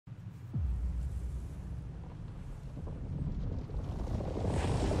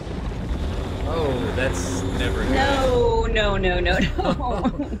that's never good. No, no, no, no,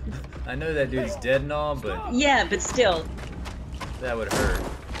 no. I know that dude's dead and all, but Yeah, but still. that would hurt.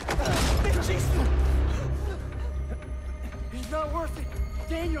 He's not worth it.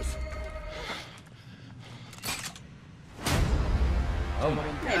 Daniels. Oh my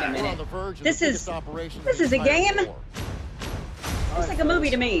Wait a god. minute. This is a game? It's like a movie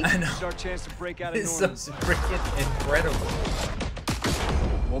to me. I know. It's our chance to break out of It's so Norman. freaking incredible.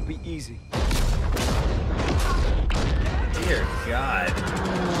 Won't be easy. Dear God.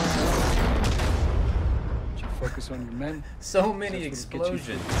 Did you focus on your men? So many That's what'll get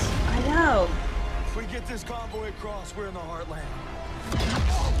you explosions. I know. If we get this convoy across, we're in the heartland.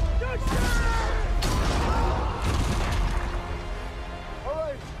 All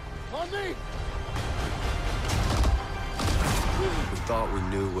right, on me. We thought we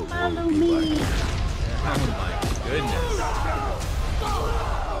knew what war Follow would be me. like, Oh my goodness.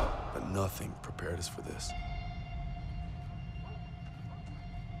 but nothing prepared us for this.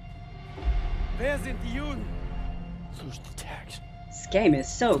 Wer sind die Juden? Who's the tax? This game is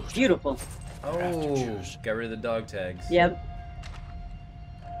so beautiful. Oh, got rid of the dog tags. Yep.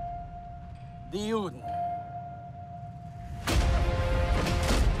 Die Juden.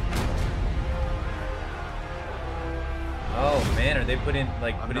 Oh man, are they putting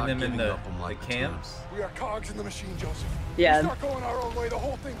I'm not them in giving the, up on my camps? We are cogs in the machine, Joseph. Yeah. We start going our own way, the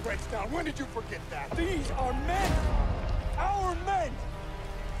whole thing breaks down. When did you forget that? These are men! Our men!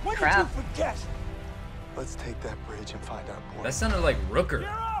 When Crap. did you forget? Let's take that bridge and find our boy. That sounded like Rooker.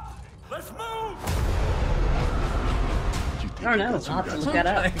 Let's move. I don't know. I'll have to look Oh that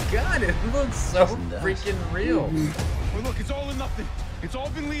my up. god, it looks so freaking real. Well, look, it's all or nothing. It's all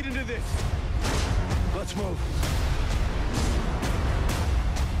been leading to this. Let's move.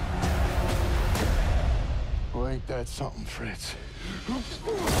 Well, ain't that something, Fritz?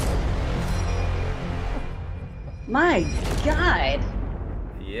 My God.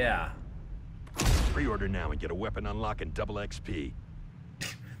 Yeah. Pre-order now and get a weapon unlock and double XP.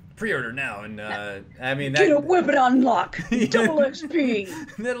 Pre-order now, and I mean Get a that weapon unlock. Double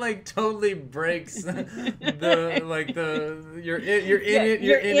XP. that like totally breaks the like the you're in Yeah, it,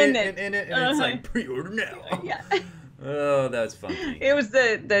 you're in and it. in it, and it's like pre-order now. Yeah. Oh, that's funny. It was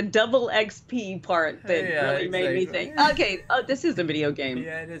the double XP part that Yeah, really made me exactly. think. Okay, this is a video game.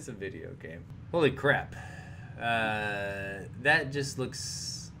 Yeah, it is a video game. Holy crap. That just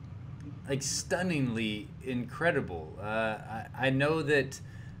looks like stunningly incredible. I know that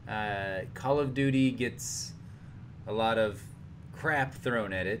Call of Duty gets a lot of crap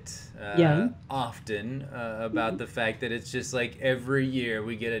thrown at it often about the fact that it's just like every year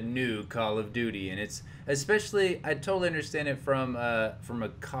we get a new Call of Duty, and it's especially I totally understand it from a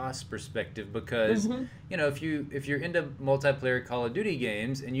cost perspective because you know if you're into multiplayer Call of Duty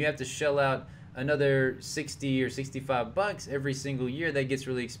games and you have to shell out another 60 or 65 bucks every single year, that gets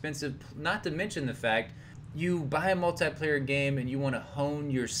really expensive. Not to mention the fact you buy a multiplayer game and you want to hone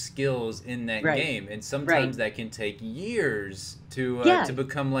your skills in that game, and sometimes that can take years to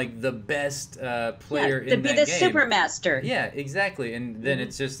become like the best player in that game. To be the super master. Yeah, exactly. And then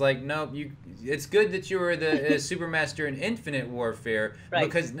it's just like, nope, it's good that you were the super master in Infinite Warfare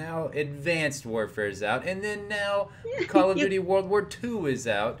because now Advanced Warfare is out, and then now Call of Duty World War II is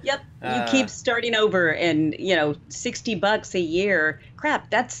out. Yep. You keep starting over, and $60 a year.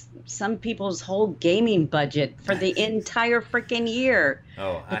 Crap, that's some people's whole gaming budget for the entire freaking year.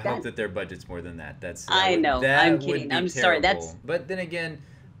 Oh, I hope that their budget's more than that. I know. I'm kidding. I'm sorry. That's. But then again,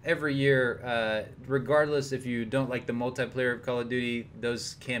 every year, regardless if you don't like the multiplayer of Call of Duty,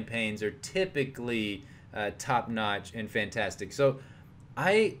 those campaigns are typically top notch and fantastic. So,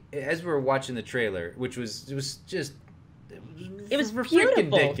 as we were watching the trailer, which was just. It was freaking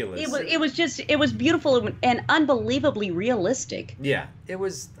beautiful. ridiculous. It was beautiful and unbelievably realistic. Yeah, it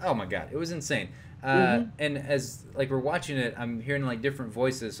was. Oh my god, it was insane. And as like we're watching it, I'm hearing like different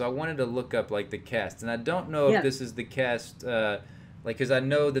voices, so I wanted to look up like the cast, and I don't know if this is the cast, like because I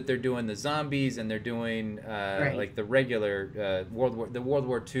know that they're doing the zombies and they're doing like the regular World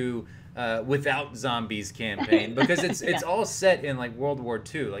War II without zombies campaign because it's all set in like World War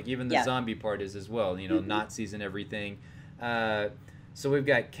II, like even the zombie part is as well, Nazis and everything. So we've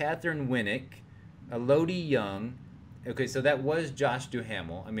got Catherine Winnick, Elodie Young. Okay, so that was Josh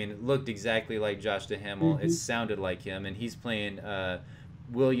Duhamel. I mean, it looked exactly like Josh Duhamel. It sounded like him, and he's playing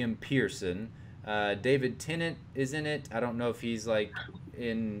William Pearson. David Tennant is in it. I don't know if he's like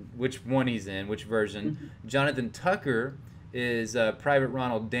in which one he's in, which version. Jonathan Tucker is Private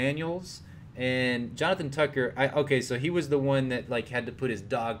Ronald Daniels, and Jonathan Tucker. So he was the one that like had to put his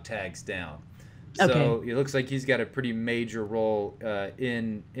dog tags down. So it looks like he's got a pretty major role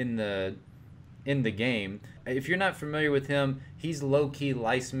in in the game. If you're not familiar with him, he's low-key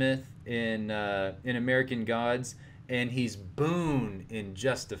Lysmith in American Gods, and he's Boone in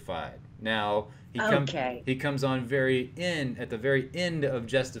Justified. Now he comes on at the very end of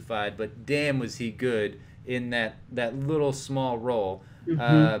Justified, but damn was he good in that little small role.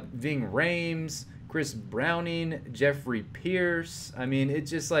 Ving Rhames, Chris Browning, Jeffrey Pierce. I mean,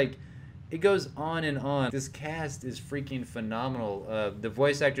 it's just like, it goes on and on. This cast is freaking phenomenal. The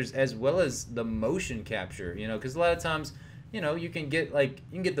voice actors as well as the motion capture, you know, because a lot of times, you know, you can get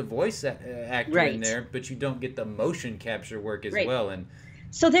the voice actor in there, but you don't get the motion capture work as well. And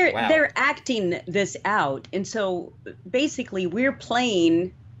so they're acting this out, and so basically we're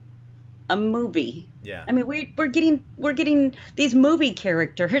playing a movie. Yeah. I mean, we're getting these movie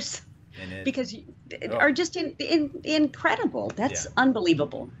characters because are just incredible. That's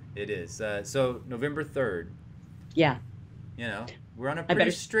unbelievable. It is. So November 3rd. Yeah. You know, we're on a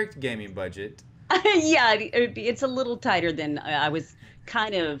pretty strict gaming budget. Yeah, it's a little tighter than I was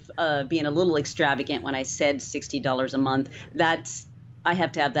kind of being a little extravagant when I said $60 a month. I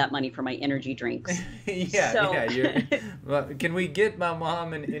have to have that money for my energy drinks. Well, can we get my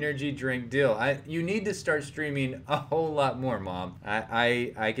mom an energy drink deal? You need to start streaming a whole lot more, Mom.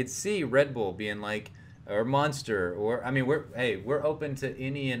 I could see Red Bull being like, or Monster, or I mean, we're open to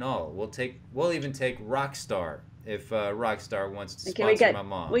any and all. We'll even take Rockstar if Rockstar wants to sponsor my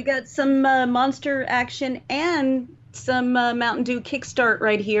mom. We got some Monster action and some Mountain Dew Kickstart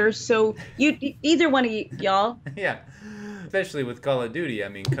right here. So either one of y'all. Yeah. Especially with Call of Duty. I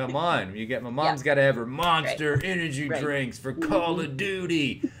mean, come on. My mom's got to have her Monster energy drinks for Call of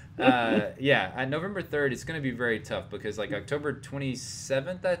Duty. November 3rd, it's going to be very tough because like October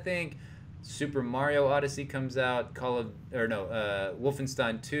 27th, I think, Super Mario Odyssey comes out,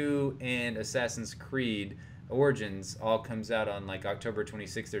 Wolfenstein 2 and Assassin's Creed Origins all comes out on like October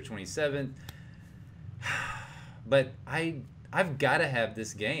 26th or 27th. But I've got to have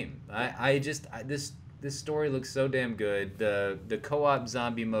this game. This story looks so damn good. The co-op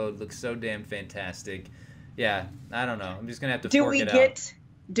zombie mode looks so damn fantastic. Yeah, I don't know. I'm just gonna have to fork it out.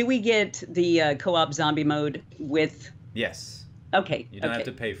 Do we get the co-op zombie mode with? Yes. Okay. You don't have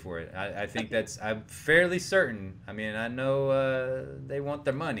to pay for it. I think I'm fairly certain. I mean, I know they want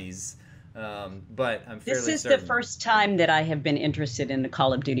their monies, but I'm fairly certain. This is the first time that I have been interested in a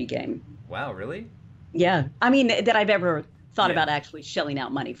Call of Duty game. Wow, really? Yeah. I mean, that I've ever thought about actually shelling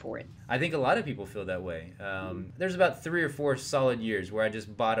out money for it. I think a lot of people feel that way. There's about 3 or 4 solid years where I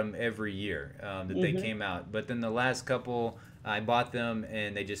just bought them every year that they came out. But then the last couple, I bought them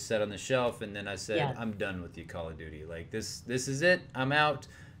and they just sat on the shelf. And then I said, I'm done with you, Call of Duty. Like this is it. I'm out.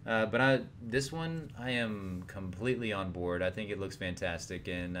 But this one, I am completely on board. I think it looks fantastic.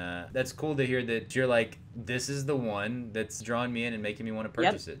 And that's cool to hear that you're like, this is the one that's drawing me in and making me want to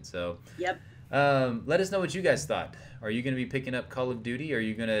purchase it. So. Yep. Let us know what you guys thought. Are you going to be picking up Call of Duty? Are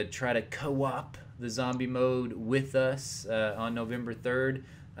you going to try to co-op the zombie mode with us on November 3rd?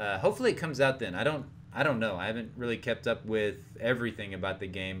 Hopefully it comes out then. I don't know. I haven't really kept up with everything about the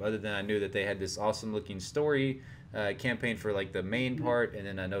game other than I knew that they had this awesome looking story campaign for like the main part, and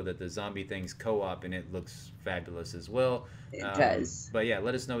then I know that the zombie thing's co-op and it looks fabulous as well. It does. But yeah,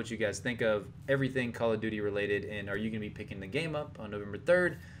 let us know what you guys think of everything Call of Duty related, and are you going to be picking the game up on November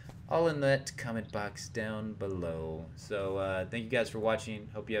 3rd? All in that comment box down below. So thank you guys for watching.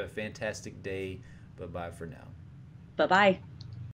 Hope you have a fantastic day. Bye-bye for now. Bye-bye.